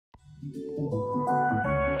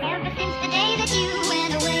Ever since the day that you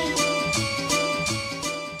went away.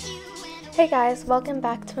 Hey guys, welcome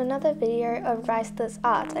back to another video of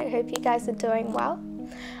RiceDoesArt. I hope you guys are doing well.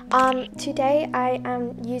 Today I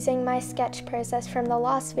am using my sketch process from the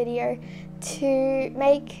last video to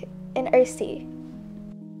make an OC.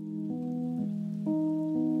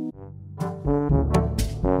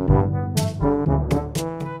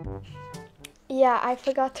 Yeah, I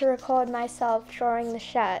forgot to record myself drawing the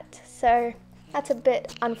shirt, so that's a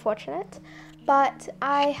bit unfortunate. But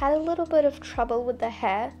I had a little bit of trouble with the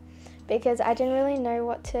hair because I didn't really know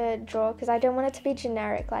what to draw because I don't want it to be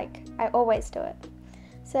generic like I always do it.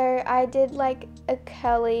 So I did like a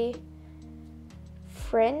curly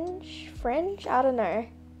fringe, I don't know,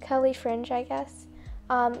 curly fringe I guess,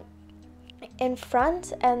 in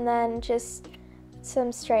front, and then just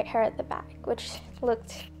some straight hair at the back, which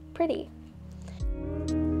looked pretty.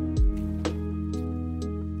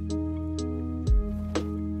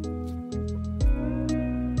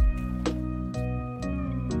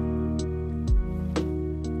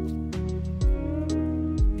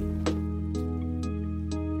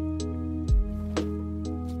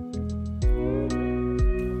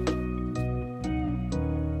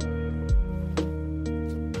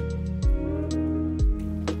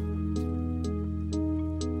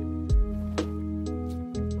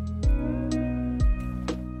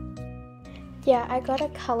 Yeah, I got a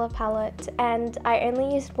color palette and I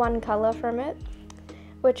only used one color from it,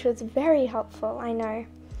 which was very helpful, I know.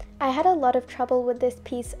 I had a lot of trouble with this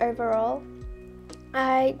piece overall.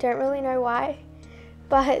 I don't really know why,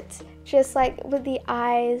 but just like with the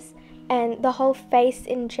eyes and the whole face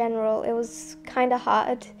in general, it was kind of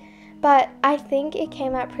hard. But I think it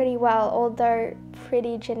came out pretty well, although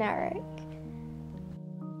pretty generic.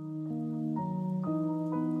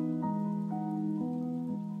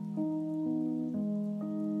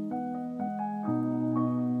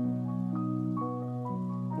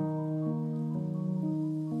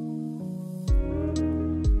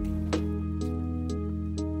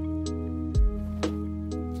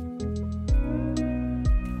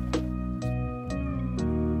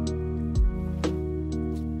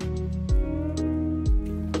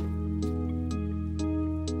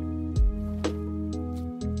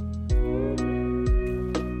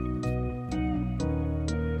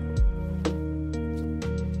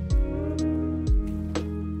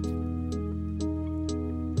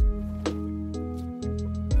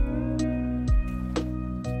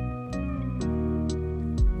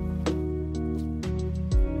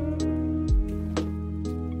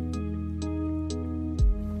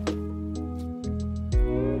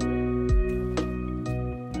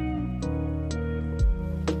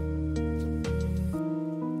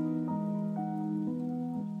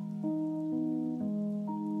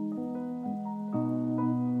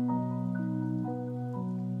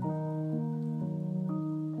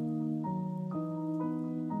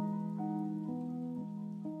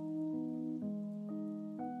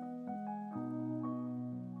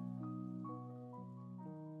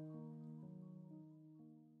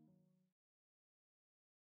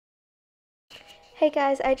 Hey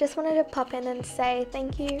guys, I just wanted to pop in and say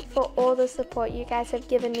thank you for all the support you guys have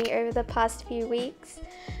given me over the past few weeks.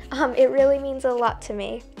 It really means a lot to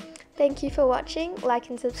me. Thank you for watching,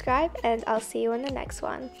 like and subscribe, and I'll see you in the next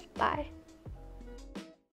one. Bye.